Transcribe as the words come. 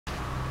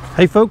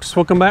Hey folks,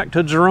 welcome back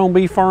to Jerome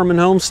Bee Farm and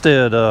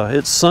Homestead.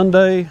 It's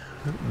Sunday,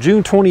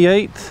 June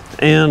 28th,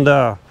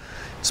 and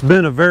it's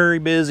been a very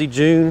busy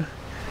June,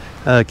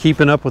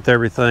 keeping up with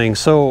everything.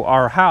 So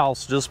our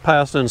house just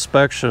passed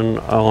inspection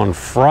on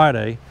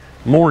Friday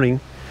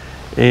morning,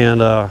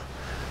 and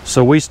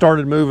so we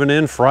started moving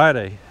in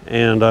Friday,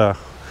 and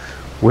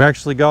we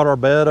actually got our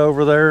bed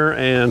over there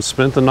and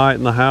spent the night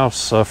in the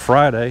house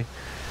Friday,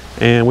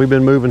 and we've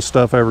been moving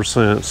stuff ever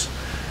since.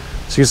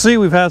 So you see,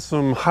 we've had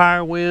some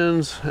high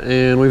winds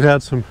and we've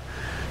had some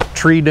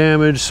tree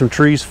damage, some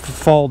trees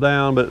fall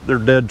down, but they're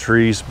dead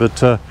trees.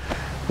 But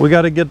we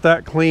got to get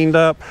that cleaned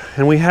up.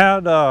 And we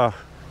had a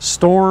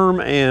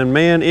storm, and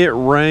man, it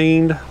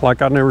rained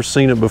like I've never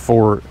seen it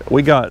before.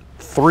 We got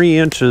 3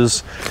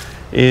 inches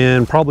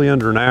in probably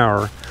under an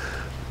hour.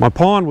 My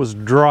pond was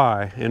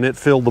dry and it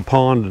filled the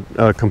pond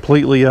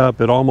completely up.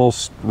 It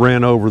almost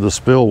ran over the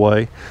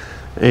spillway.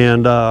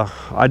 And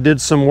I did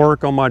some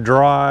work on my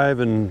drive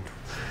and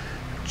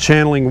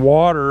channeling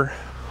water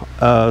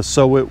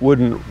so it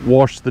wouldn't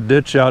wash the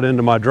ditch out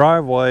into my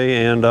driveway,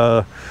 and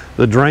the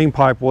drain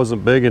pipe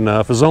wasn't big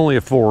enough. It was only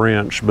a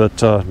 4-inch,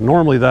 but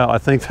normally I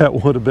think that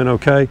would have been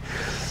okay.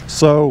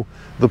 So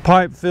the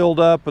pipe filled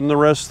up and the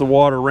rest of the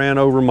water ran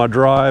over my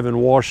drive and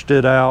washed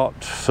it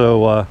out.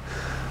 So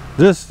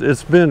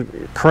it's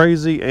been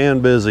crazy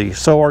and busy.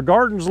 So our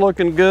garden's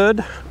looking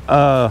good.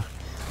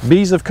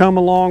 Bees have come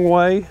a long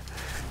way,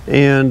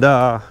 and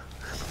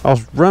I'll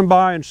run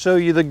by and show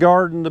you the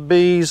garden, the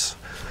bees.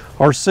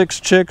 Our 6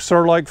 chicks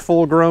are like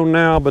full grown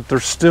now, but they're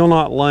still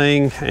not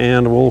laying,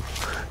 and we'll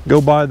go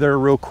by there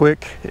real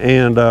quick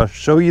and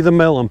show you the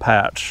melon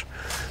patch.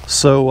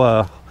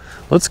 So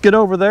let's get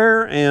over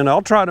there, and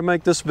I'll try to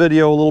make this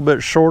video a little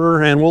bit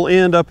shorter, and we'll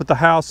end up at the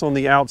house on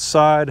the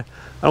outside.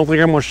 I don't think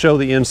I'm going to show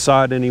the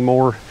inside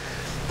anymore.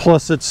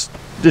 Plus it's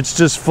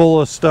just full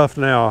of stuff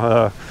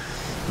now,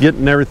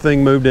 getting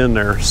everything moved in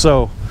there.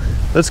 So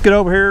let's get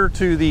over here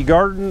to the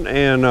garden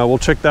and we'll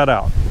check that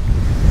out.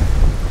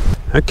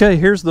 Okay,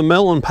 here's the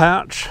melon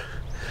patch,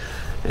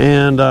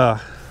 and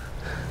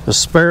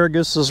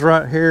asparagus is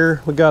right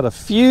here. We got a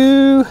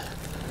few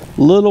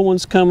little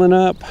ones coming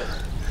up.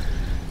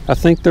 I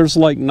think there's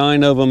like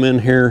 9 of them in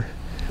here.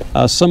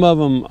 Some of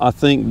them I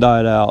think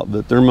died out,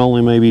 but they're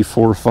only maybe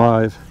 4 or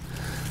 5.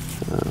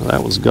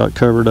 That one's got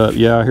covered up.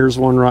 Yeah, here's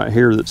one right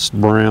here that's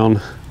brown,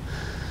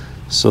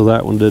 so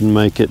that one didn't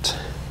make it.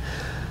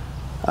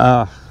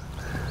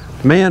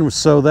 Man,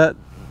 so that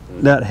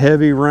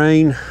heavy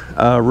rain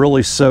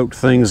really soaked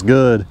things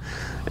good,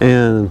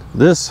 and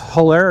this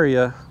whole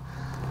area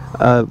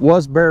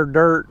was bare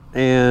dirt,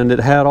 and it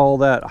had all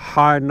that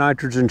high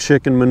nitrogen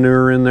chicken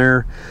manure in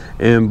there.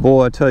 And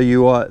boy, I tell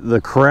you what,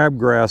 the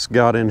crabgrass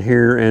got in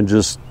here and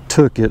just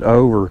took it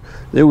over.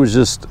 It was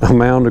just a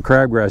mound of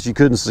crabgrass. You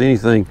couldn't see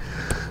anything.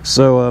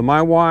 So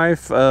my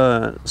wife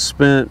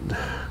spent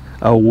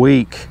a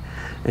week,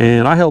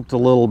 and I helped a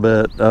little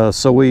bit.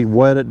 So we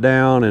wet it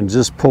down and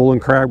just pulling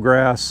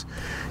crabgrass,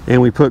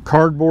 and we put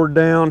cardboard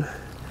down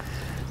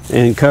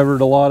and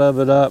covered a lot of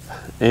it up.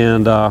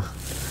 And now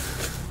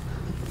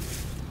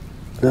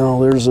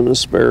there's an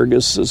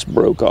asparagus that's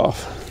broke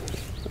off.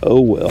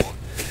 Oh well.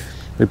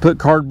 We put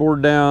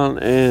cardboard down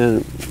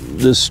and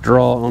this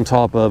straw on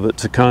top of it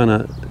to kind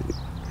of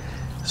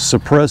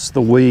suppress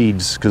the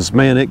weeds, because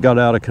man, it got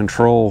out of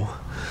control.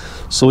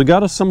 So we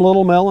got us some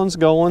little melons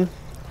going.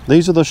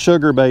 These are the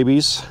sugar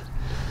babies,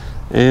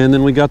 and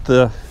then we got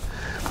the,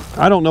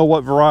 I don't know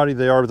what variety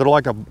they are. They're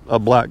like a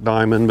black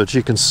diamond, but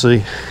you can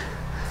see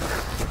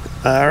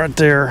right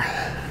there,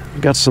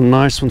 we got some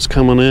nice ones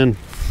coming in.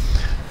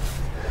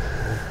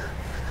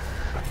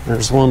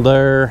 There's one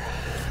there,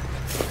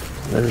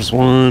 there's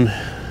one.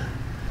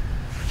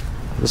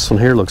 This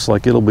one here looks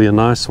like it'll be a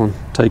nice one,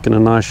 taking a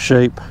nice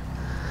shape.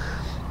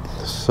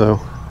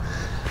 So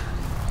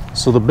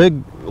the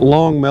big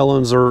long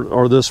melons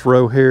are this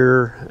row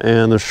here,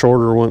 and the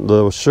shorter one,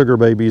 the sugar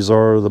babies,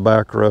 are the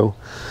back row.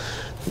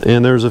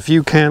 And there's a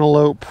few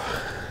cantaloupe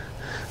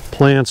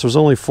plants. There's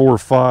only 4 or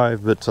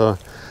 5, but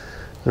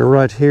they're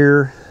right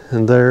here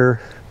and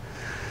there,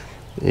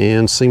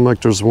 and seem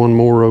like there's one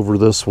more over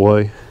this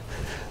way.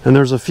 And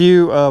there's a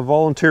few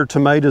volunteer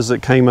tomatoes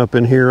that came up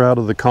in here out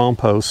of the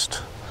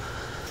compost.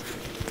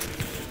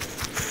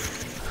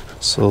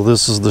 So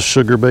this is the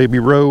sugar baby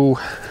row.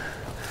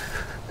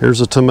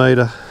 Here's a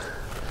tomato.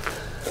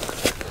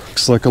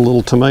 Looks like a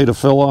little tomato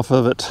fell off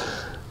of it.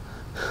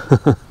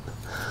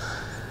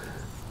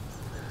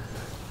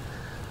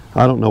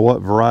 I don't know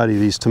what variety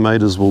these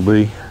tomatoes will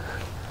be,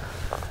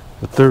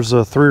 but there's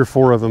 3 or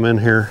 4 of them in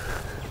here.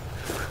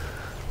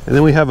 And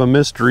then we have a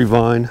mystery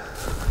vine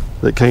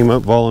that came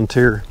up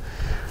volunteer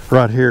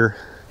right here.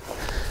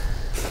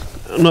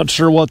 I'm not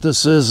sure what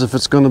this is, if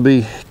it's going to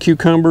be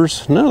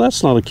cucumbers. No,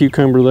 that's not a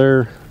cucumber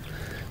there.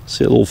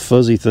 See a little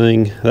fuzzy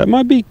thing. That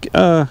might be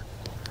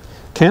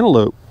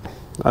cantaloupe.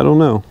 I don't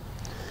know.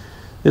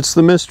 It's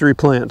the mystery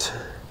plant.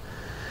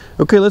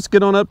 Okay, let's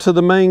get on up to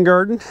the main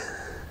garden.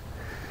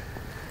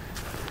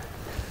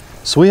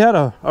 So we had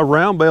a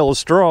round bale of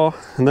straw,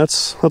 and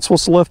that's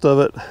what's left of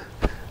it.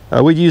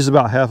 We used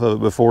about half of it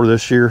before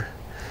this year.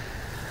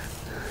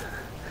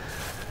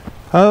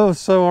 Oh,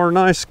 so our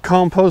nice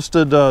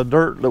composted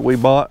dirt that we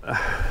bought,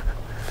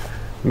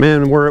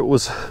 man, where it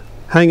was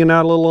hanging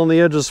out a little on the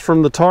edges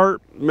from the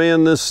tarp,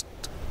 man, this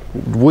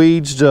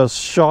weeds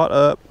just shot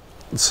up.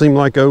 It seemed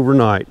like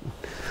overnight.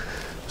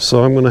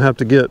 So I'm going to have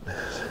to get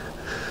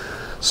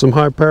some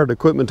high-powered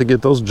equipment to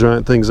get those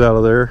giant things out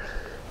of there.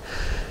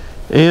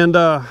 And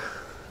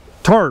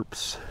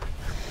tarps.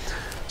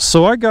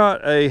 So I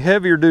got a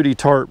heavier duty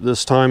tarp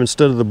this time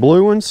instead of the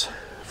blue ones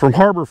from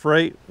Harbor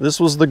Freight. This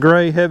was the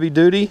gray heavy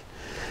duty.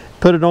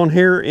 Put it on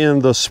here in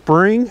the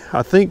spring.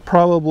 I think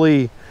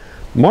probably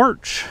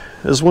March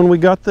is when we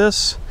got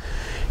this.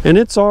 And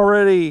it's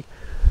already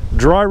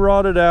dry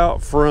rotted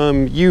out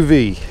from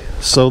UV.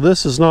 So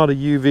this is not a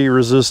UV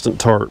resistant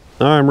tarp.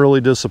 I'm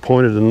really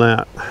disappointed in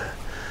that.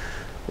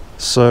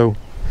 So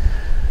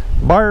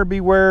buyer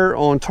beware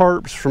on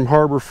tarps from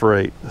Harbor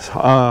Freight.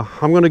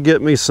 I'm going to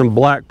get me some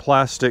black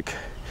plastic,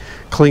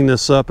 clean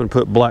this up and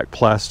put black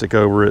plastic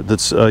over it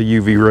that's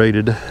UV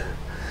rated.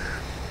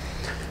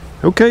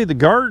 Okay, the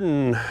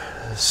garden.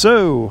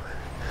 So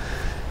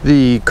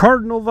the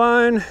cardinal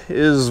vine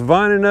is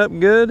vining up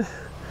good.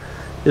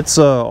 It's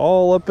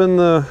all up in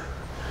the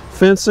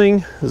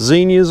fencing.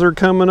 Zinnias are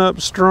coming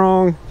up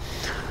strong.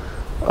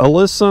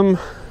 Alyssum,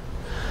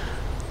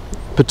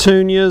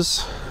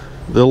 petunias.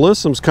 The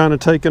alyssum's kind of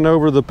taken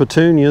over the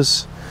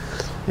petunias.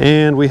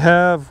 And we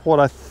have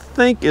what I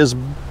think is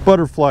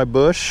butterfly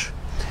bush.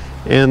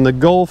 And the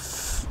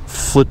Gulf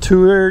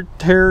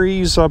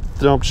Flatuaries, I'm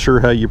not sure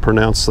how you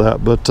pronounce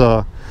that, but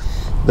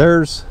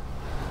there's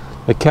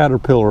a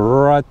caterpillar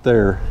right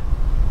there.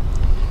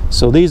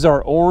 So these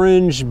are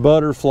orange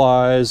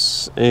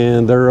butterflies,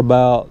 and they're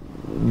about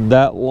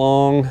that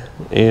long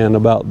and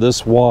about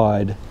this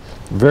wide.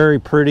 Very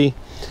pretty,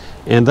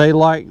 and they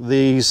like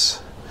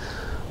these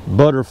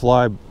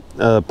butterfly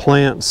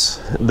plants.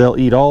 They'll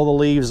eat all the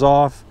leaves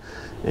off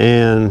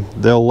and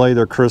they'll lay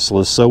their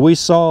chrysalis. So we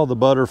saw the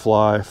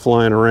butterfly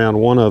flying around,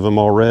 one of them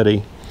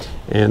already,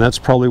 and that's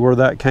probably where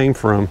that came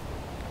from.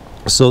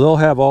 So they'll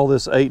have all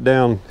this ate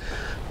down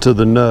to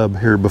the nub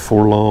here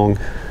before long.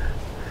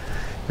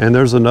 And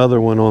there's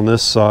another one on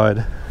this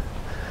side.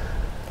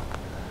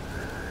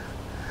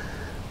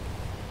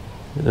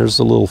 There's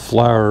a little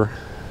flower.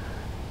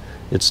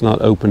 It's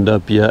not opened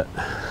up yet.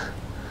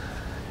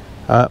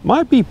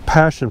 Might be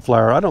passion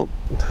flower.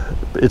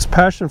 It's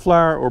passion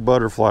flower or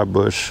butterfly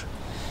bush.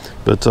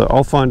 But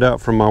I'll find out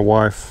from my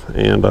wife,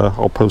 and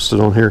I'll post it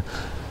on here.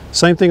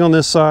 Same thing on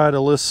this side,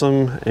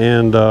 alyssum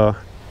and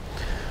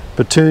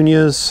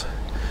petunias.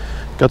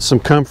 Got some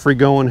comfrey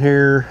going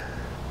here.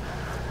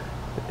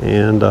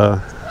 And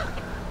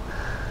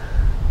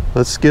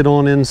let's get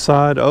on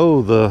inside.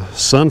 Oh, the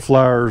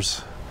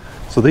sunflowers.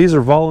 So these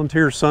are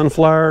volunteer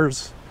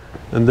sunflowers,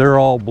 and they're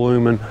all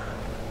blooming.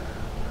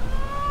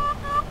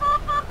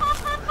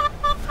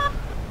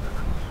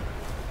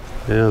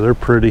 Yeah, they're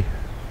pretty.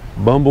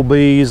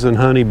 Bumblebees and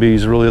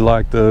honeybees really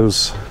like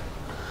those.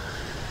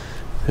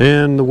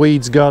 And the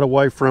weeds got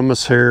away from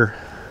us here.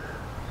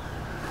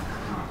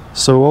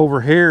 So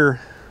over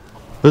here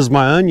is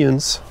my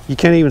onions. You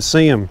can't even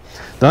see them.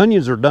 The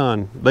onions are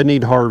done. They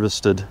need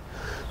harvested.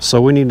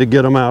 So we need to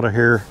get them out of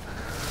here.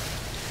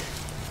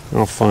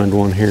 I'll find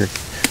one here.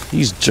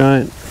 These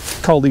giant,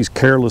 call these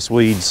careless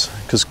weeds,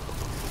 because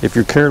if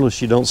you're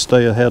careless, you don't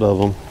stay ahead of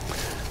them.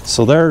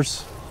 So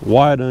there's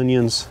white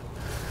onions.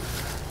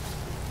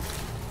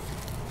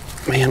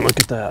 Man, look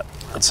at that.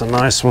 That's a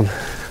nice one.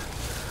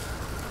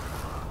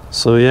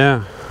 So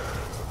yeah,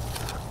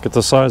 get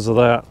the size of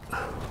that.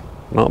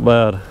 Not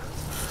bad.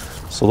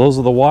 So those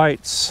are the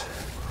whites,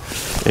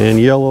 and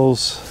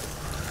yellows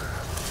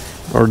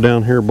are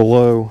down here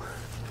below.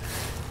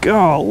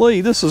 Golly,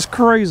 this is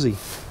crazy.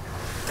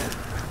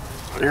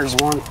 There's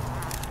one.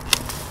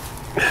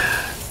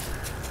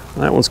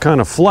 That one's kind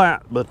of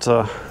flat, but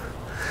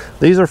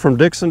these are from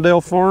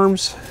Dixondale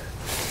Farms,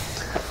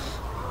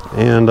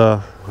 and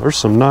there's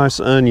some nice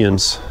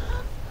onions.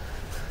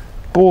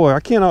 Boy, I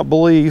cannot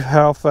believe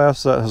how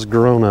fast that has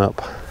grown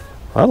up.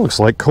 That looks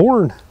like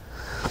corn.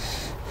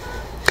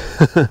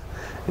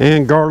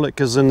 And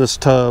garlic is in this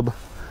tub,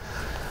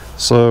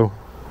 so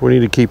we need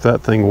to keep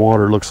that thing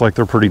watered. Looks like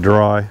they're pretty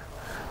dry.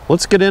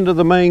 Let's get into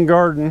the main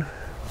garden.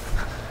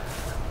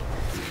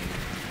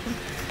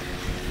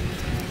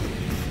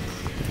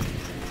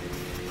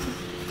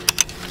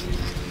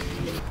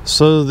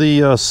 So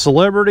the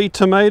celebrity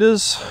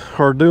tomatoes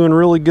are doing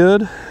really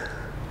good.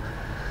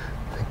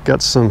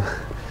 Got some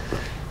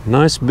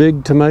nice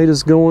big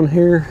tomatoes going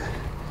here.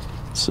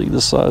 See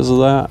the size of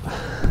that.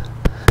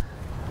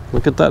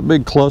 Look at that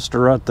big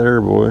cluster right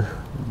there, boy.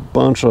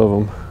 Bunch of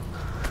them.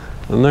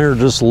 And they're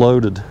just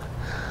loaded.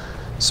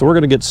 So we're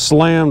gonna get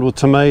slammed with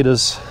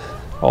tomatoes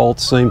all at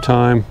the same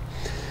time.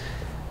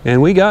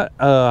 And we got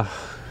a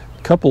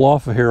couple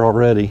off of here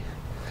already.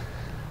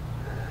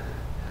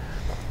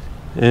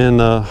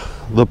 And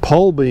the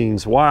pole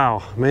beans,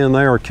 wow, man,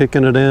 they are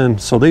kicking it in.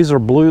 So these are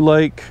Blue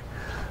Lake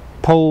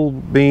pole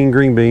bean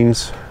green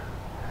beans.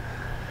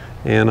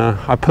 And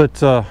I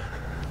put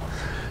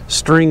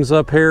strings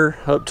up here,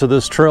 up to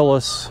this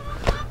trellis,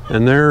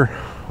 and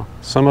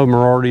some of them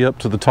are already up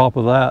to the top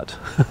of that.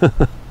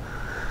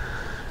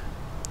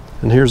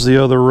 And here's the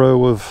other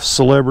row of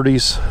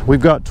celebrities.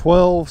 We've got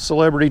 12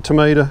 celebrity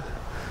tomato.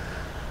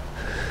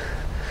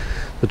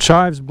 The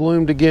chives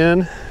bloomed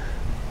again.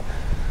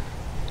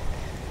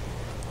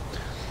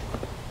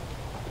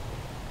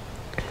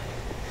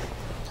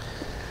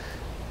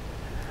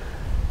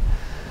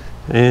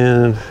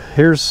 And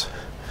here's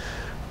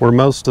where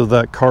most of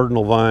that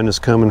cardinal vine is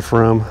coming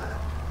from.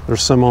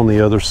 There's some on the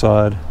other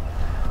side,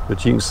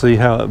 but you can see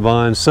how it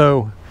vines.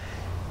 So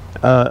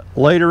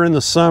later in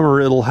the summer,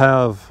 it'll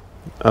have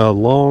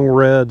long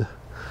red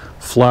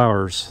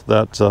flowers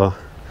that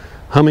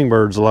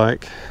hummingbirds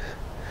like.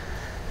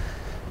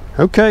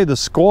 Okay, the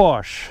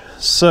squash.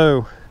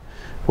 So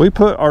we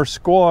put our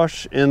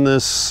squash in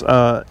this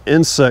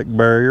insect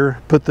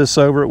barrier, put this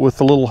over it with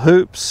the little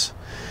hoops,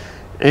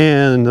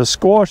 and the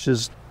squash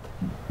is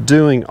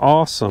doing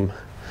awesome.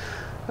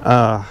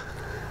 You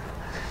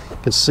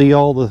can see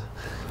all the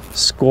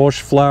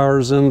squash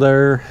flowers in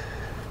there.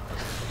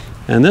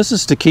 And this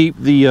is to keep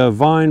the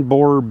vine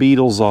borer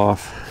beetles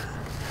off.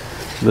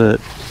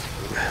 But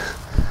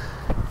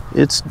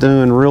it's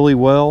doing really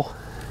well.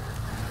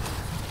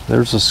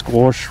 There's a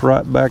squash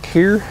right back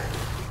here.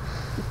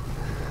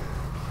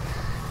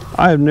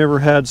 I have never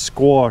had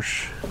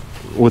squash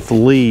with the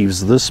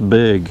leaves this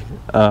big.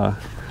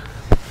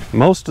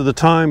 Most of the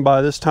time,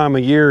 by this time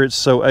of year, it's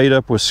so ate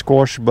up with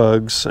squash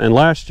bugs, and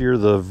last year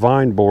the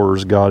vine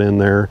borers got in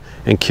there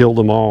and killed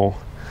them all.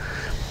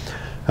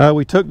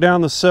 We took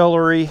down the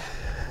celery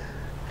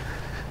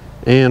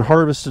and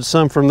harvested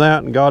some from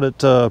that and got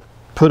it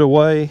put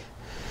away.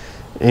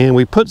 And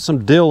we put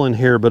some dill in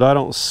here, but I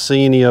don't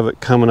see any of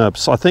it coming up.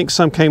 So I think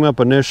some came up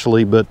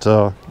initially, but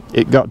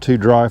it got too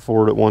dry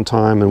for it at one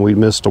time, and we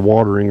missed a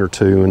watering or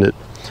two, and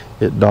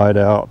it died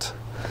out.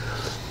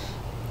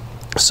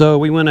 So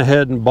we went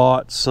ahead and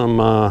bought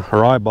some,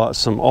 or I bought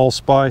some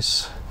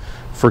allspice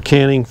for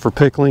canning, for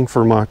pickling,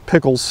 for my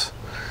pickles.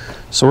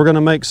 So we're going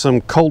to make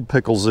some cold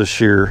pickles this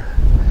year.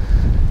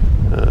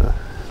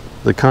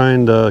 The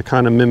kind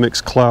of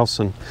mimics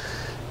Clausen.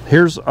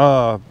 Here's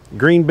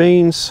green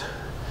beans.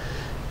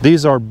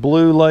 These are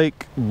Blue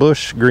Lake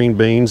bush green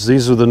beans.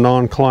 These are the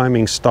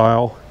non-climbing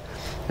style,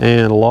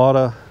 and a lot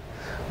of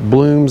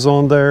blooms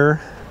on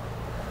there.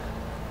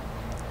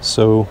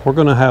 So we're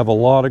going to have a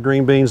lot of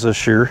green beans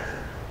this year,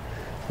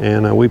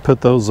 and we put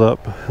those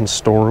up and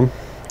store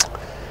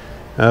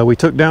them. We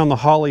took down the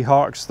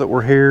hollyhocks that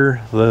were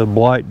here. The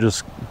blight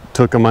just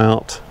took them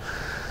out.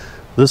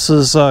 This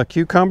is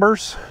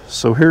cucumbers.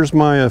 So here's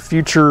my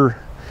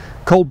future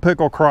cold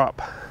pickle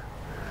crop.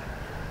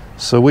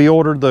 So we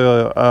ordered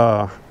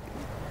the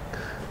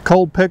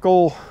cold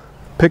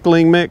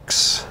pickling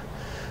mix,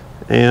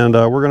 and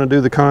we're going to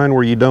do the kind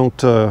where you don't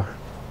can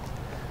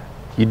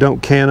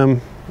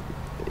them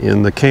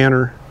in the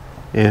canner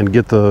and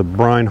get the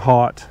brine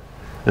hot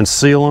and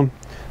seal them.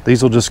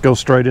 These will just go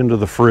straight into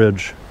the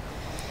fridge,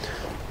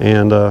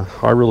 and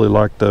I really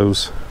like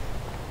those.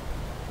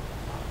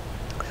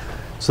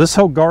 So this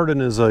whole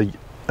garden is a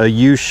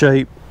U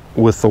shape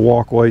with the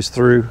walkways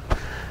through.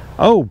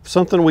 Oh,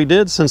 something we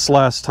did since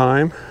last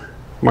time.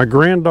 My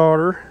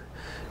granddaughter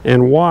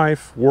and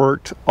wife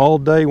worked all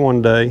day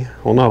one day.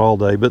 Well, not all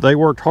day, but they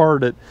worked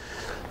hard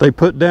they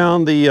put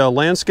down the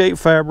landscape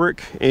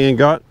fabric and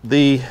got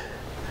the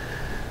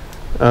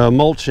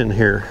mulch in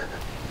here.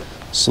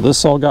 So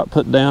this all got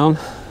put down,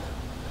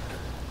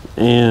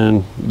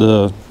 and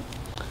I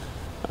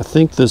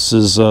think this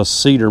is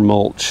cedar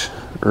mulch,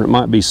 or it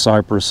might be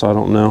cypress, I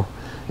don't know.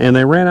 And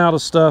they ran out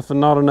of stuff and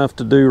not enough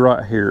to do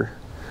right here.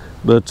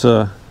 But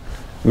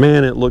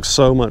man, it looks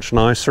so much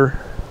nicer.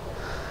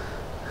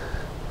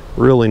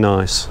 Really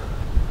nice.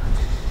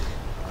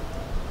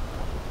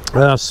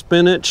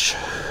 Spinach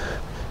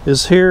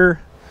is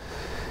here,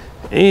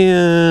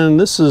 and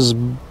this is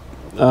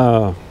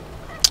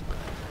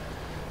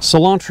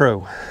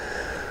cilantro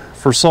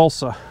for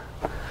salsa.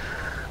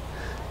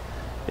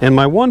 And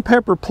my one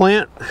pepper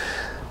plant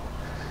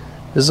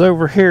is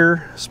over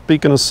here.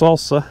 Speaking of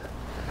salsa,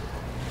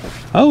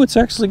 oh, it's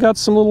actually got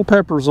some little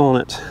peppers on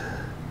it.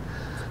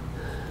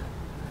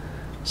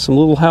 Some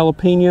little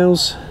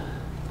jalapenos.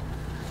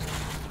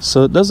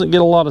 So it doesn't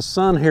get a lot of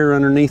sun here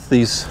underneath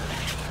these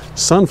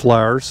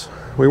sunflowers.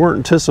 We weren't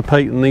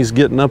anticipating these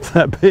getting up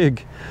that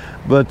big,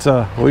 but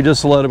we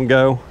just let them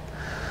go.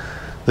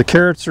 The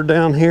carrots are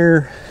down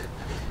here,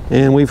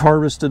 and we've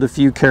harvested a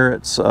few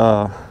carrots.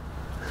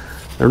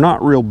 They're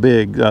not real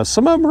big.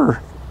 Some of them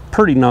are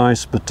pretty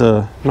nice, but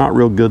not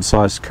real good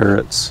sized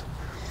carrots.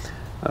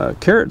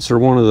 Carrots are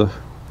one of the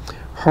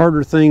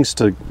harder things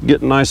to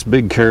get nice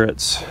big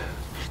carrots.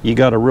 You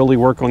got to really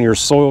work on your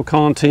soil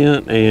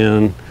content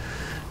and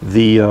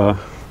the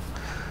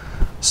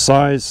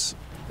size,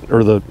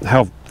 or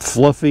how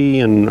fluffy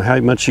and how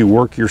much you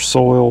work your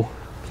soil.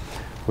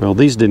 Well,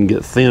 these didn't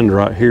get thinned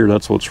right here.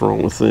 That's what's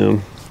wrong with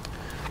them.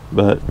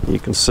 But you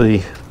can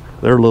see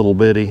they're little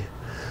bitty.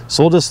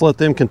 So we'll just let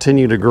them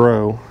continue to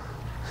grow.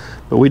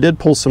 But we did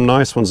pull some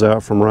nice ones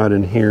out from right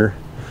in here.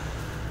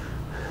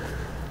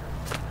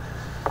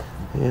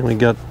 And we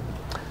got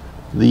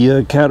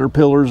the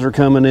caterpillars are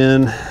coming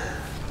in.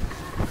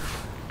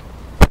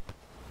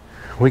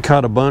 We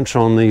caught a bunch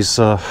on these,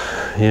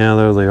 yeah,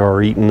 there they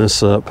are eating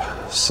this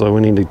up. So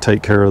we need to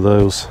take care of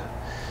those.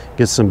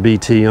 Get some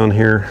BT on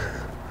here.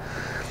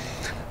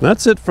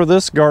 That's it for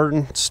this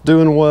garden. It's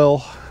doing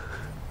well.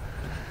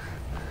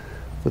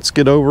 Let's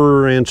get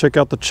over and check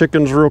out the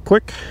chickens real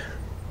quick.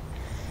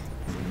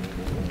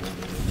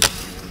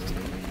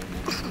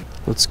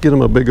 Let's get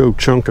them a big old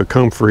chunk of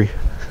comfrey.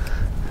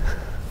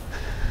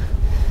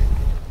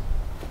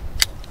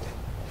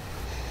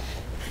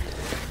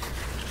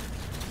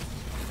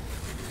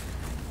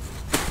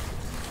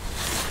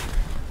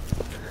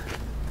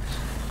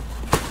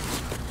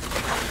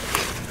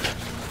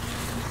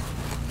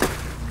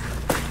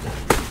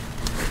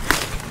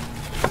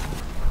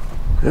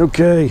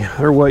 Okay,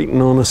 they're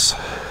waiting on us.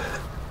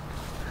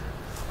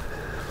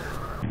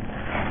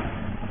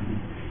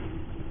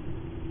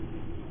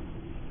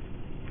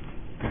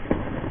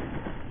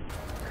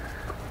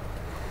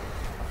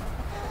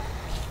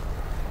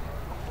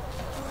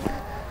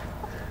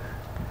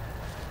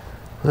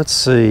 Let's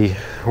see,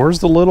 where's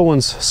the little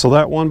ones? So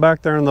that one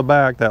back there in the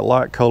back, that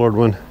light colored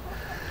one,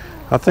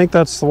 I think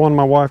that's the one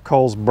my wife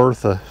calls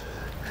Bertha.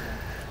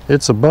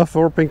 It's a Buff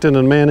Orpington,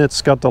 and man,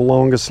 it's got the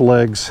longest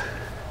legs.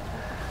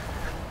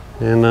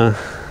 And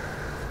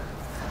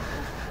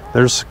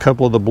there's a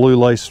couple of the blue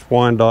laced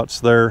Wyandottes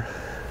there,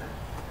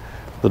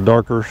 the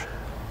darker.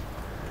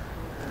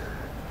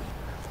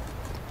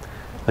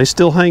 They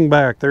still hang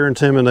back. They're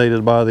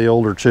intimidated by the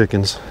older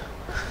chickens.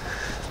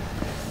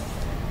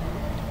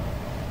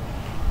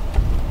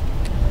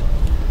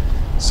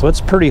 So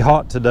it's pretty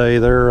hot today.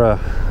 They're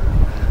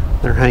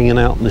hanging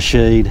out in the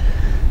shade.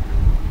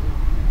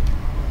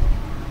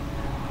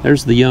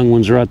 There's the young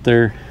ones right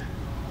there.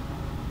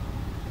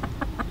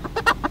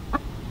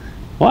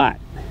 What?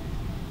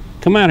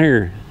 Come out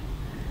here.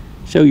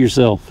 Show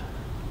yourself.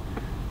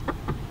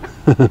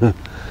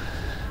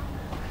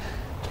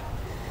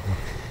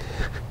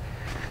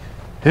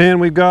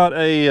 And we've got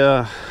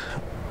a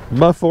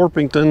Buff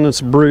Orpington that's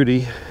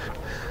broody.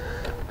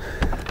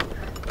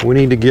 We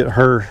need to get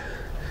her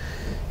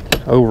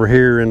over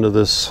here into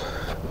this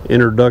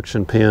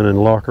introduction pen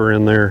and lock her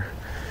in there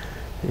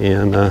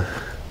and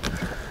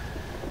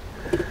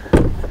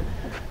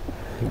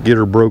get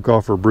her broke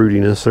off her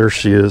broodiness. There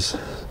she is.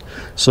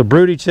 So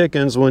broody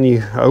chickens, when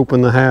you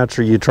open the hatch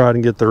or you try to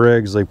get their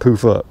eggs, they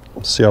poof up.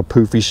 See how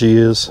poofy she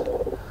is?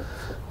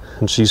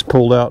 And she's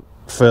pulled out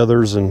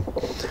feathers and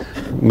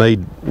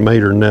made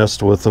her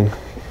nest with them.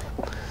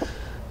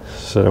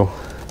 So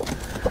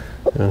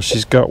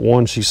she's got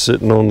one she's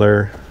sitting on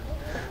there.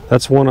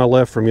 That's one I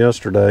left from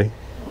yesterday,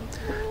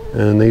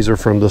 and these are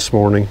from this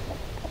morning.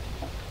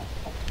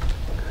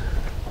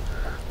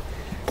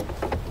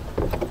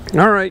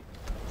 All right,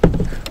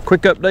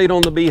 quick update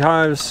on the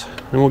beehives,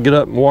 and we'll get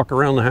up and walk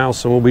around the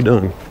house and we'll be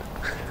done.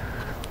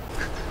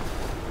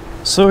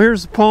 So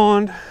here's the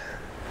pond.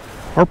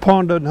 Our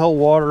pond doesn't hold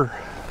water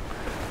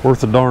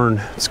worth a darn.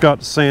 It's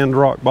got sand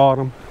rock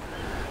bottom.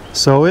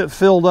 So it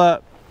filled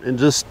up in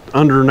just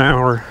under an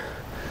hour.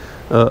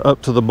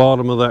 Up to the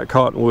bottom of that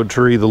cottonwood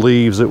tree, the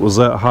leaves, it was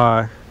that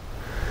high,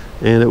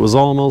 and it was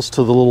almost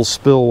to the little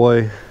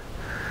spillway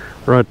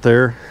right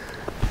there.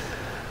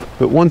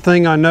 But one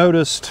thing I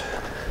noticed,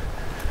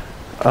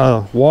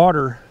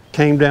 water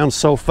came down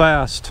so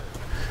fast.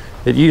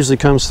 It usually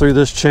comes through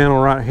this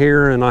channel right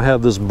here, and I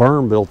have this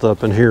berm built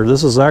up in here.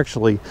 This is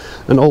actually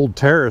an old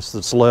terrace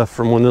that's left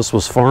from when this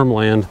was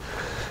farmland,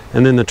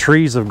 and then the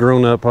trees have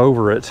grown up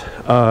over it.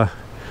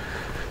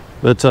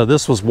 But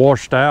this was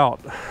washed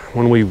out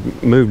when we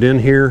moved in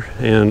here,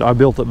 and I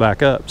built it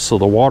back up so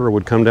the water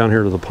would come down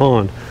here to the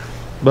pond.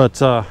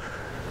 But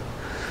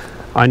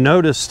I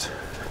noticed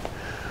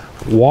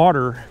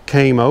water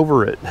came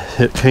over it.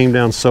 It came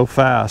down so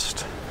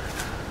fast.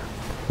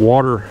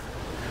 Water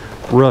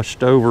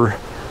rushed over.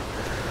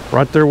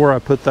 Right there where I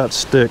put that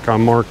stick, I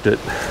marked it.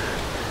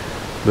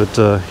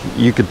 But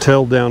you could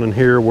tell down in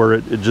here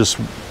where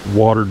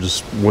water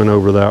just went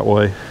over that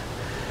way.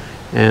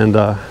 And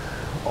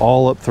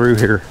all up through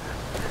here,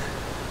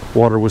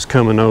 water was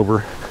coming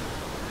over.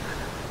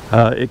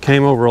 It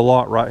came over a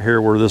lot right here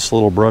where this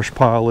little brush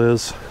pile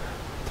is.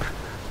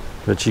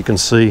 But you can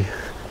see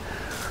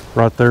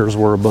right there is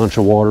where a bunch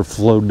of water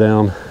flowed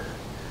down.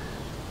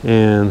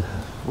 And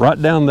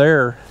right down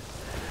there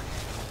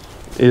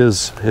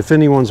is, if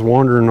anyone's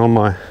wondering on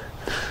my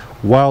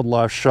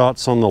wildlife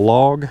shots on the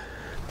log,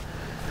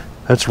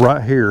 that's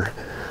right here.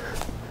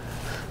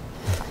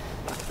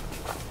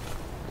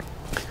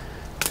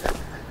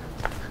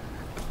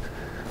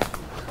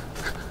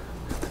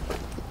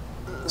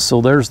 So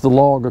there's the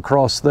log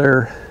across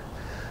there.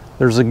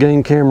 There's a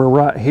game camera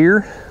right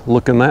here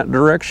looking that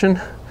direction,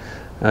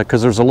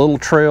 because there's a little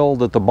trail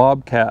that the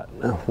bobcat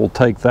will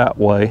take that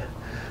way,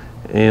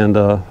 and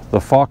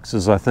the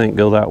foxes I think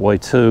go that way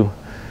too.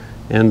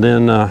 And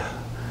then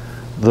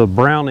the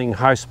Browning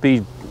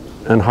high-speed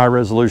and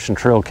high-resolution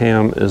trail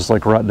cam is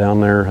like right down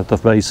there at the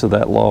base of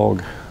that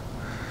log.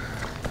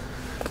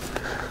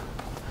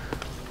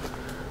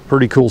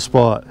 Pretty cool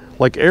spot.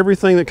 Like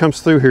everything that comes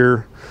through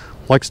here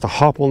likes to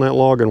hop on that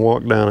log and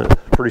walk down it.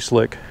 Pretty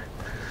slick.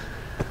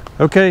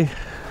 Okay,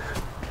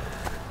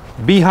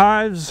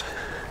 beehives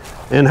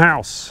and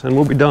house, and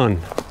we'll be done.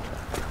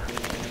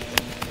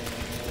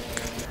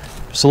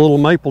 Just a little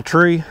maple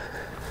tree.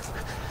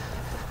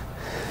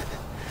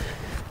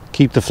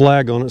 Keep the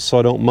flag on it so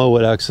I don't mow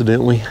it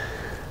accidentally.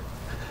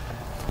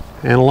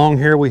 And along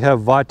here we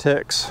have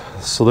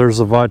Vitex. So there's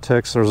a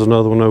Vitex, there's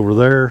another one over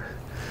there,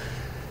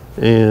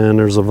 and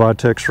there's a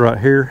Vitex right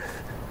here.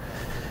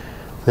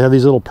 They have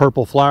these little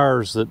purple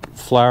flowers that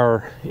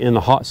flower in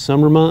the hot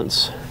summer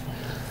months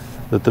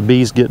that the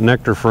bees get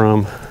nectar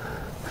from.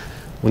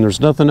 When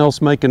there's nothing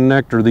else making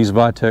nectar, these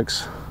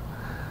Vitex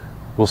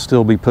will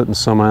still be putting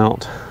some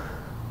out.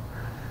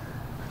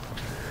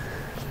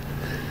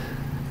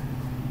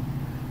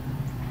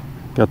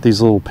 Got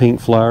these little pink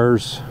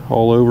flowers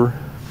all over.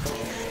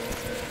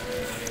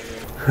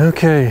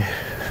 Okay.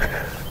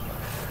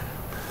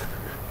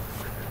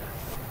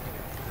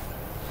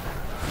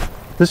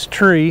 This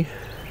tree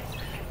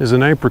is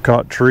an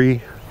apricot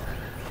tree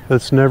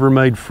that's never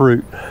made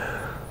fruit.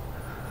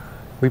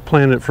 We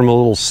planted it from a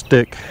little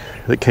stick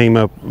that came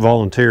up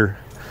volunteer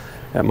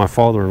at my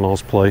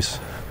father-in-law's place.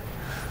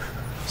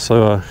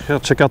 So yeah,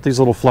 check out these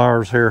little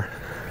flowers here.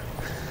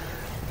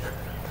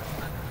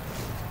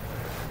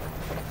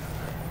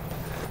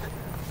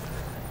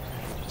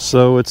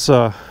 So it's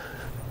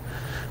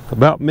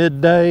about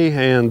midday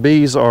and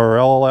bees are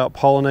all out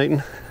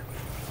pollinating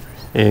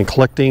and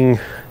collecting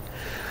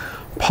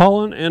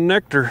pollen and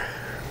nectar.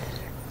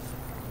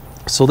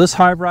 So this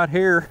hive right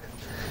here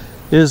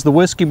is the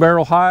whiskey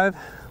barrel hive.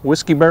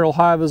 Whiskey barrel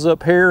hive is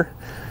up here,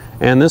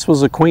 and this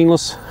was a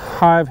queenless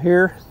hive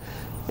here,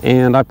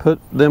 and I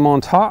put them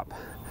on top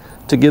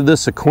to give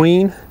this a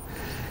queen.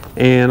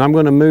 And I'm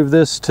going to move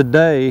this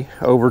today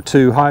over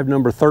to hive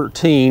number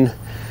 13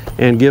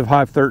 and give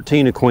hive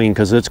 13 a queen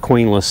because it's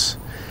queenless.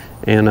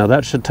 And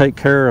that should take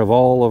care of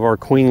all of our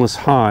queenless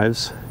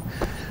hives,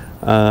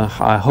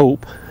 I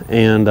hope.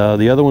 And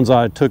the other ones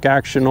I took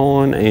action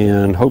on,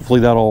 and hopefully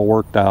that all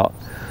worked out.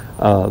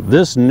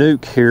 This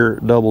nuke here,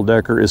 double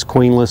decker, is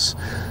queenless,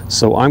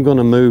 so I'm going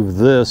to move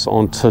this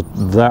onto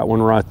that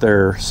one right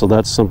there. So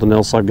that's something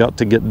else I've got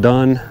to get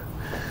done.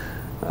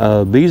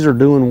 Bees are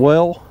doing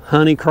well.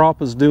 Honey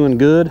crop is doing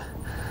good.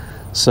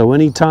 So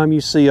anytime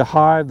you see a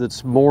hive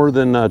that's more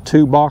than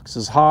 2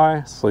 boxes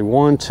high, say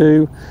 1,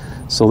 2,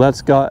 so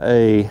that's got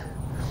a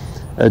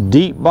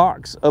deep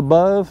box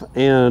above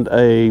and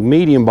a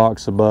medium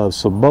box above.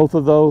 So both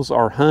of those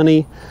are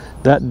honey.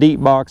 That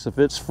deep box, if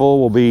it's full,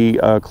 will be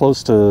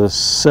close to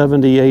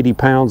 70, 80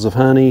 pounds of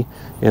honey,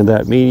 and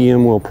that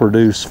medium will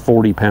produce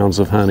 40 pounds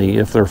of honey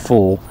if they're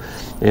full.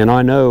 And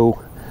I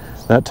know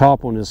that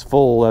top one is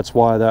full, that's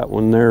why that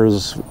one there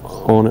is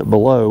on it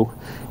below.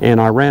 And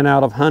I ran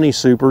out of honey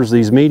supers,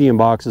 these medium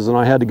boxes, and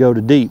I had to go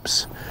to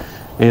deeps.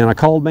 And I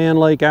called Man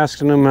Lake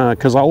asking them,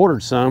 because I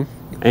ordered some,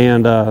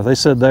 and they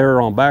said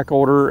they're on back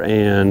order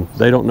and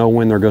they don't know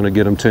when they're going to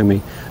get them to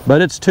me.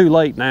 But it's too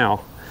late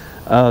now.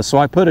 So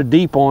I put a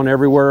deep on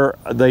everywhere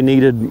they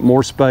needed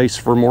more space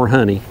for more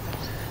honey.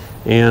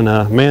 And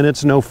man,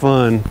 it's no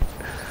fun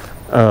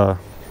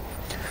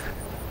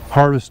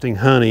harvesting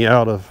honey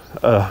out of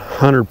a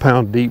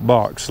 100-pound deep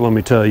box, let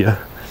me tell you.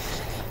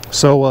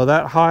 So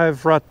that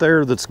hive right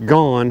there that's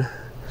gone,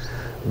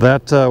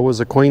 that was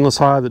a queenless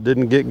hive that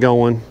didn't get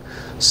going.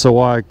 So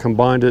I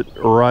combined it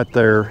right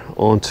there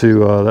onto,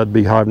 that'd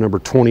be hive number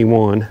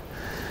 21.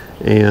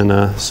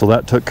 And so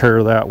that took care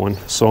of that one.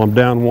 So I'm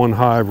down one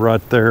hive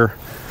right there.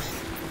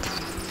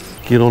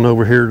 Get on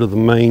over here to the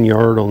main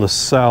yard on the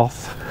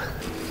south.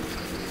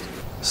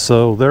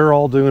 So they're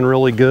all doing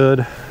really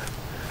good.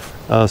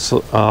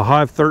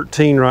 Hive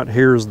 13 right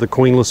here is the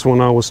queenless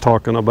one I was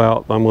talking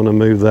about. I'm going to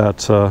move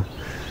that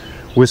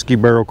whiskey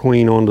barrel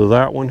queen onto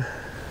that one.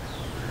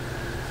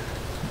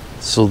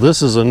 So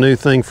this is a new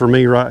thing for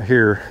me right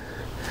here.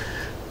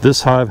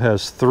 This hive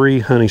has 3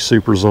 honey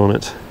supers on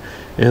it,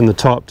 and the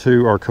top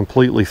 2 are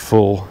completely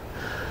full.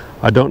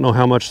 I don't know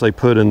how much they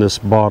put in this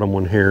bottom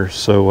one here.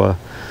 So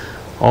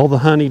all the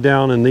honey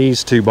down in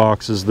these 2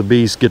 boxes the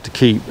bees get to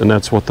keep, and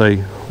that's what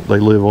they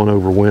live on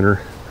over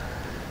winter.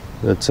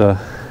 That's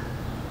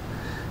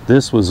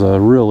this was a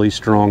really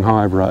strong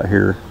hive right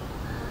here.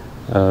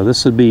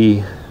 This would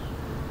be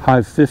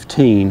hive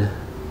 15.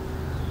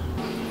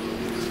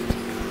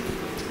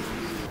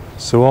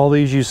 So all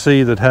these you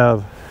see that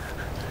have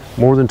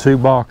more than 2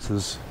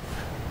 boxes,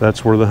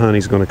 that's where the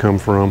honey's going to come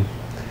from.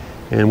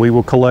 And we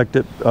will collect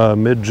it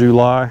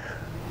mid-July,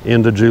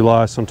 end of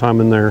July, sometime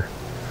in there.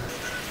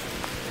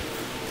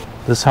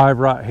 This hive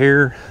right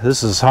here,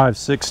 this is hive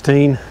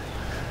 16.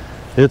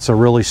 It's a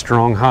really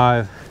strong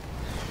hive.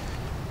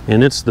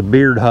 And it's the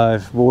beard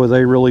hive. Boy,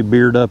 they really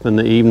beard up in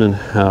the evening.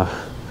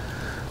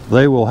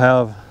 They will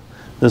have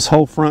this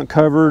whole front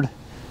covered,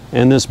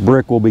 and this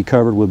brick will be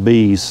covered with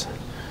bees.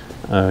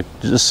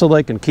 Just so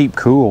they can keep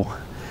cool.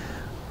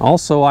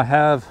 Also, I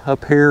have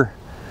up here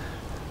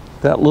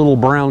that little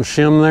brown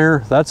shim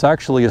there. That's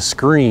actually a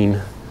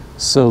screen.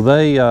 So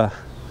they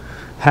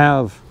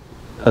have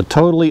a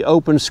totally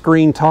open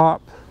screen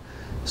top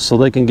so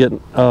they can get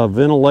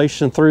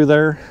ventilation through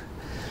there.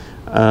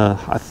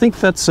 I think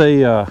that's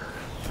a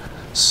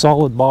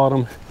solid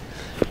bottom.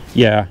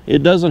 Yeah,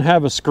 it doesn't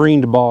have a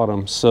screened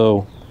bottom,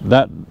 so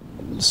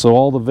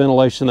all the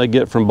ventilation they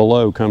get from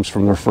below comes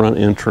from their front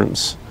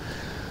entrance.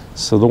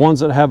 So the ones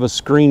that have a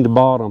screened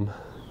bottom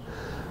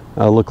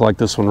look like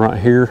this one right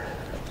here.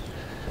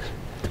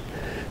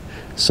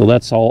 So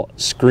that's all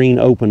screen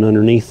open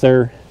underneath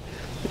there.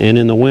 And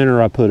in the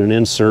winter I put an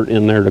insert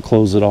in there to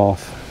close it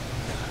off.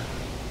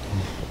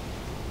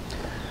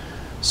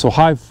 So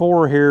hive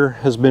 4 here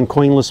has been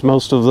queenless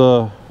most of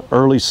the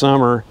early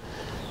summer,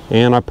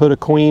 and I put a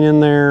queen in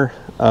there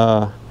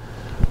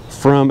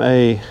from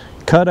a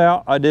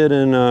cutout I did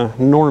in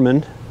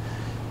Norman,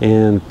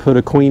 and put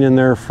a queen in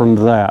there from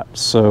that.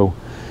 So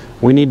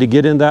we need to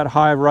get in that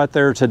hive right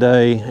there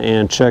today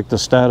and check the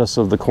status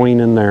of the queen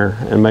in there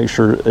and make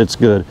sure it's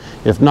good.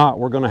 If not,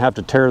 we're going to have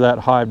to tear that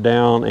hive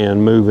down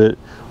and move it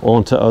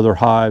onto other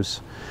hives.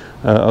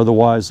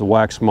 Otherwise the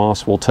wax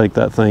moss will take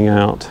that thing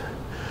out.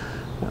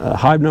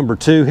 Hive number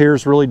 2 here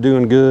is really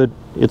doing good.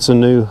 It's a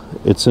new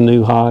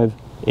hive,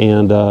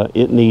 and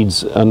it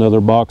needs another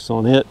box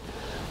on it.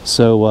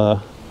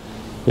 So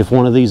if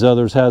one of these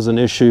others has an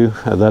issue,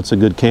 that's a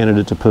good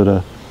candidate to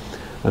put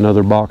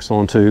another box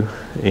onto.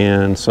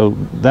 And so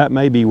that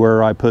may be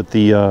where I put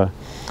the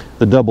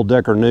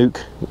double-decker nuke,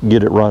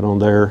 get it right on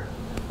there.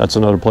 That's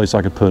another place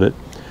I could put it.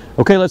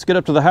 Okay, let's get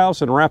up to the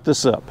house and wrap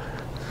this up.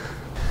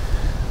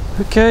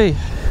 Okay,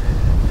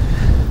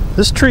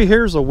 this tree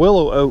here is a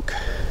willow oak,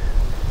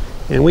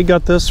 and we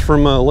got this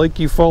from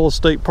Lakeview Falls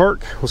State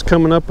Park. It was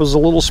coming up as a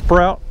little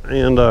sprout,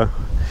 and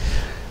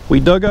we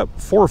dug up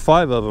 4 or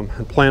 5 of them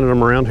and planted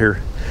them around here.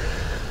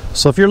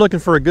 So if you're looking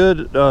for a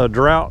good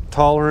drought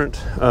tolerant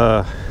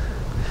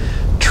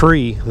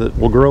tree that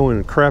will grow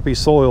in crappy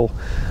soil,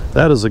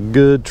 that is a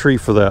good tree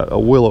for that, a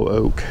willow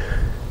oak.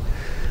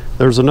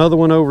 There's another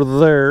one over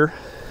there,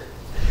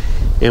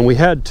 and we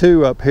had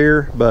 2 up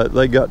here, but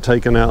they got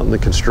taken out in the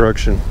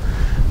construction.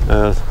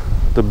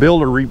 The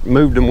builder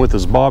removed them with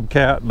his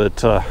bobcat,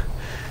 but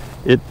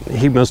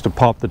he must have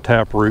popped the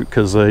tap root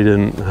because they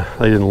didn't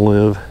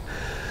live.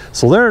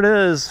 So there it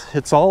is,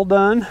 it's all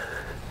done.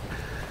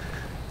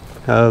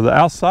 The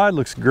outside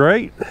looks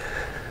great.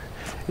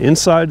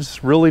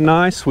 Inside's really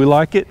nice, we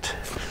like it.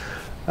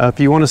 If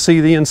you want to see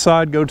the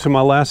inside, go to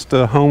my last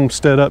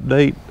homestead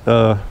update,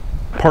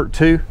 part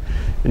 2,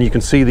 and you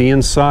can see the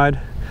inside.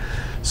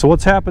 So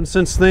what's happened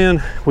since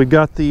then, we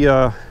got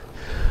the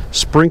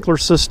sprinkler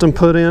system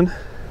put in.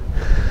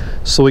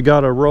 So we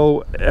got a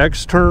row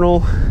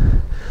external,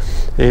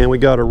 and we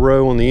got a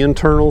row on the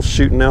internal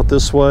shooting out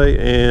this way,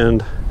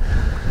 and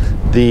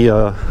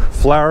the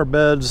flower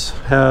beds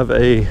have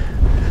a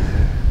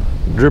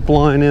drip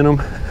line in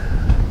them.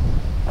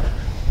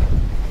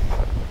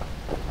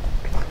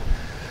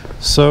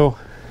 So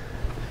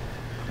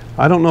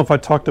I don't know if I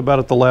talked about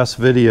it the last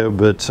video,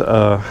 but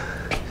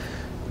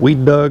we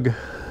dug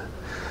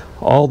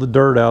all the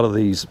dirt out of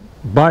these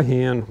by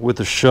hand with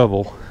a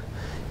shovel,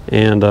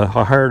 and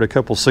I hired a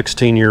couple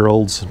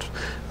 16-year-olds.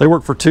 They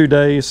worked for 2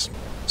 days.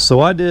 So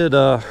I did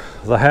the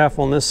half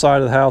on this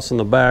side of the house in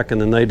the back,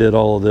 and then they did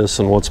all of this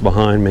and what's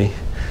behind me.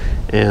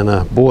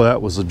 And boy,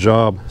 that was a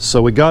job.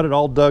 So we got it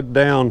all dug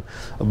down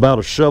about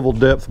a shovel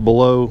depth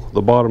below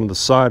the bottom of the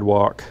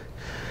sidewalk.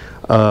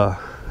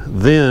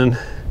 Then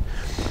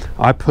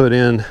I put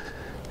in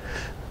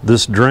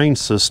this drain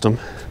system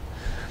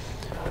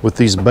with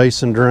these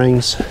basin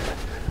drains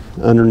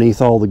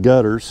underneath all the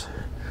gutters,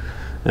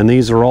 and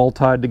these are all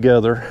tied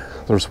together.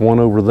 There's one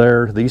over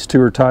there, these 2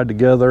 are tied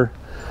together,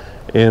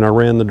 and I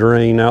ran the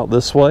drain out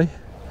this way,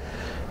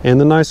 and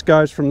the nice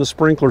guys from the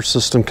sprinkler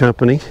system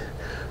company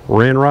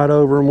ran right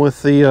over them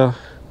with their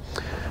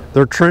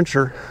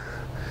trencher,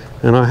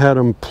 and I had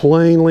them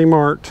plainly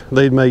marked.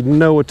 They'd made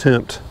no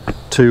attempt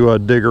to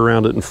dig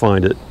around it and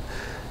find it,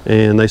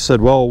 and they said,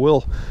 well,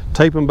 we'll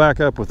tape them back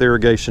up with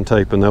irrigation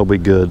tape and they'll be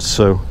good.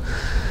 So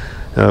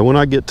when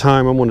I get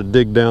time, I'm going to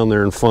dig down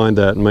there and find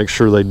that and make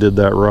sure they did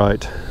that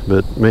right.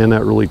 But man,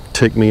 that really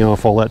ticked me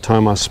off, all that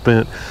time I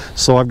spent.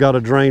 So I've got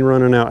a drain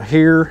running out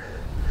here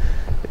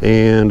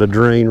and a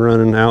drain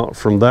running out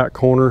from that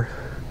corner,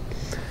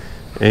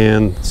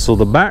 and so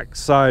the back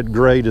side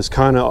grade is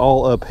kind of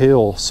all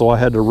uphill, so I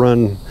had to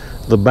run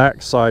the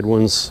back side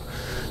ones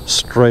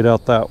straight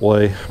out that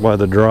way by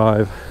the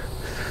drive.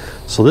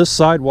 So this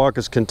sidewalk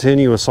is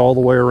continuous all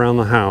the way around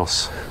the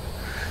house,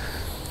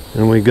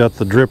 and we got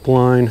the drip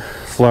line,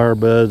 flower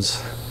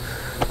beds.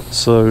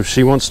 So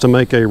she wants to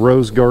make a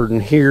rose garden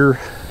here,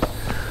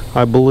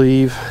 I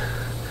believe.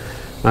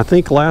 I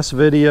think last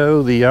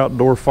video the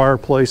outdoor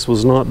fireplace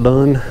was not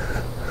done.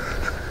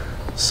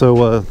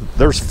 So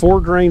there's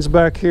 4 drains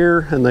back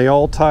here, and they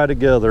all tie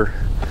together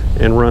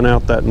and run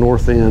out that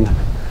north end.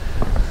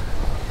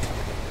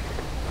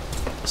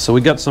 So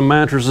we got some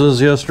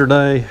mattresses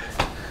yesterday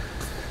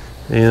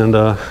and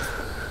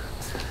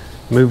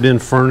moved in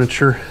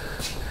furniture.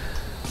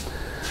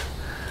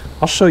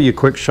 I'll show you a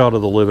quick shot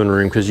of the living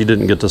room because you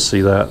didn't get to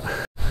see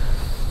that.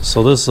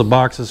 So this is the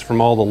boxes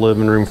from all the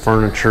living room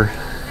furniture.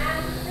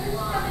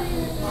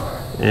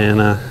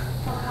 And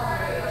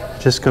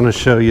just going to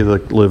show you the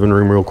living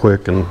room real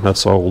quick, and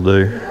that's all we'll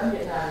do.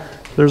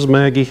 There's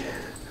Maggie.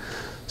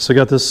 So I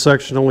got this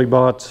section we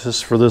bought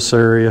just for this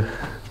area.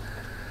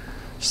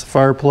 It's the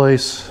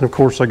fireplace. And of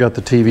course I got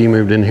the TV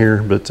moved in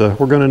here, but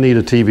we're going to need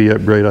a TV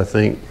upgrade, I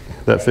think.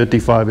 That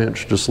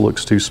 55-inch just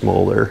looks too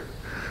small there.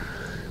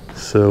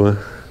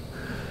 So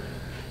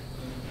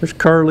there's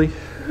Carly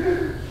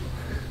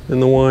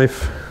and the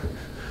wife.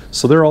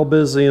 So they're all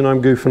busy and I'm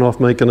goofing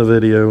off making a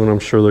video, and I'm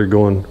sure they're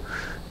going,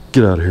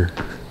 get out of here.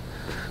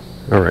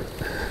 All right.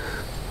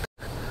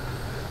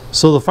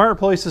 So the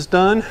fireplace is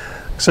done,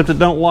 except it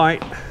don't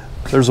light.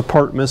 There's a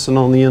part missing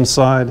on the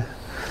inside.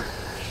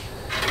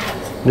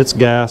 It's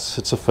gas,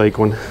 it's a fake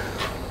one.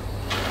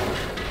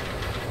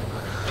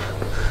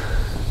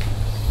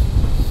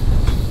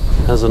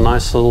 Has a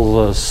nice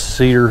little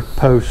cedar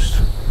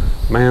post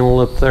mantle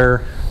up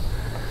there.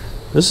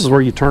 This is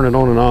where you turn it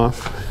on and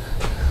off.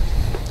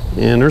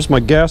 And there's my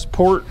gas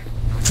port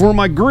for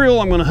my grill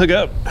I'm gonna hook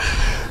up.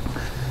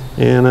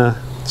 And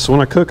so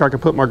when I cook, I can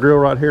put my grill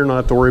right here and not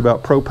have to worry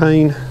about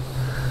propane.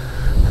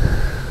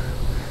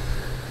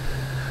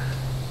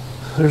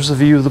 There's a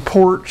view of the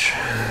porch.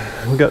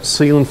 We got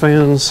ceiling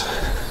fans.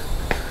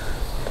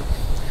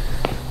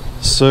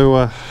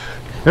 So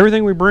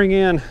everything we bring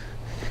in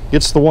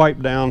gets the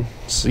wipe down.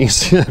 So you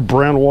see that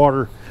brown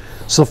water.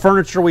 So the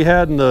furniture we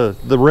had in the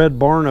red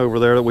barn over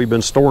there that we've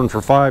been storing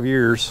for 5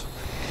 years.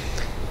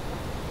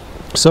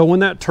 So when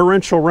that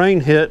torrential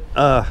rain hit,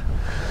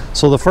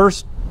 so the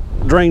first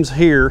drain's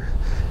here,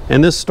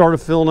 and this started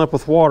filling up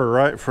with water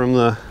right from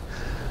the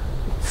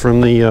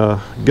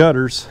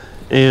gutters,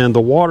 and the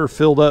water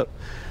filled up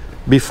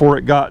before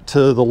it got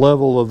to the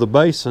level of the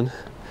basin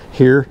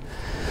here.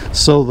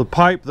 So the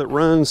pipe that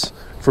runs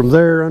from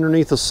there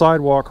underneath the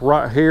sidewalk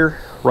right here,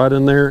 right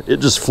in there,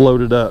 it just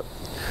floated up.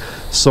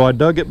 So I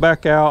dug it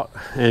back out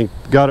and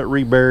got it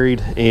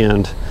reburied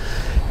and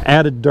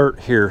added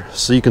dirt here.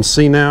 So you can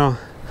see now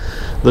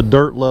the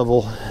dirt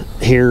level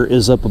here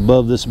is up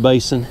above this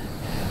basin.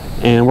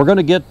 And we're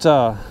gonna get,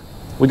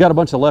 we got a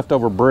bunch of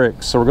leftover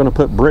bricks, so we're gonna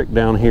put brick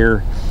down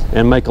here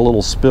and make a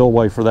little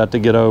spillway for that to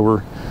get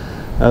over.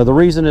 The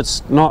reason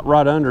it's not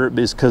right under it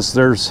is because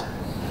there's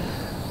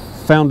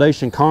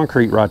foundation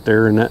concrete right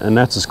there, and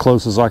that's as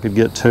close as I could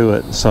get to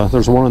it. So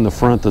there's one in the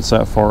front that's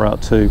that far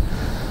out too.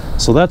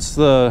 So that's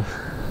the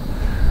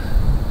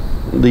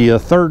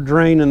third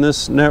drain in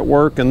this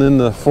network, and then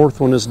the fourth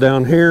one is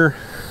down here.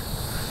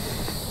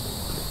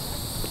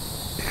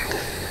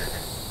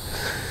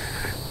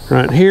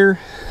 Right here.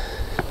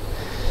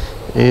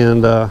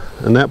 And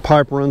that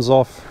pipe runs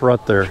off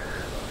right there.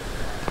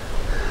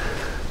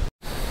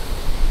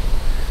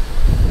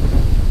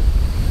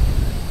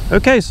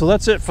 Okay, so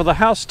that's it for the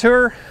house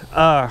tour.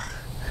 I'm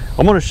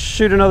going to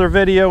shoot another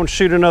video and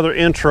shoot another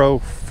intro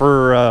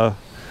for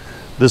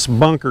this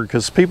bunker,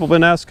 because people have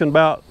been asking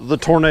about the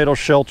tornado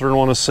shelter and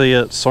want to see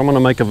it. So I'm going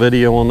to make a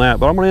video on that.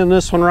 But I'm going to end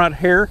this one right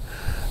here.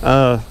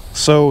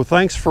 So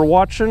thanks for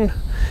watching.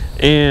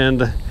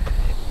 And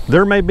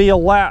there may be a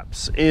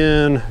lapse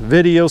in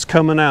videos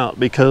coming out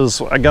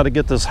because I got to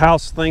get this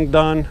house thing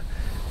done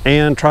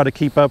and try to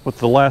keep up with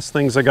the last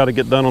things I got to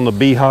get done on the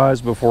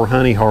beehives before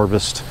honey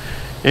harvest,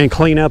 and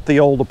clean out the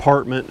old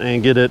apartment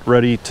and get it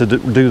ready to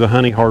do the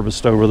honey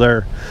harvest over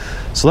there.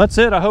 So that's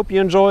it. I hope you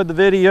enjoyed the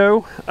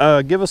video.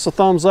 Give us a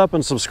thumbs up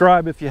and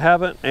subscribe if you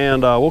haven't,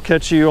 and we'll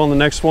catch you on the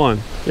next one.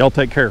 Y'all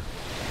take care.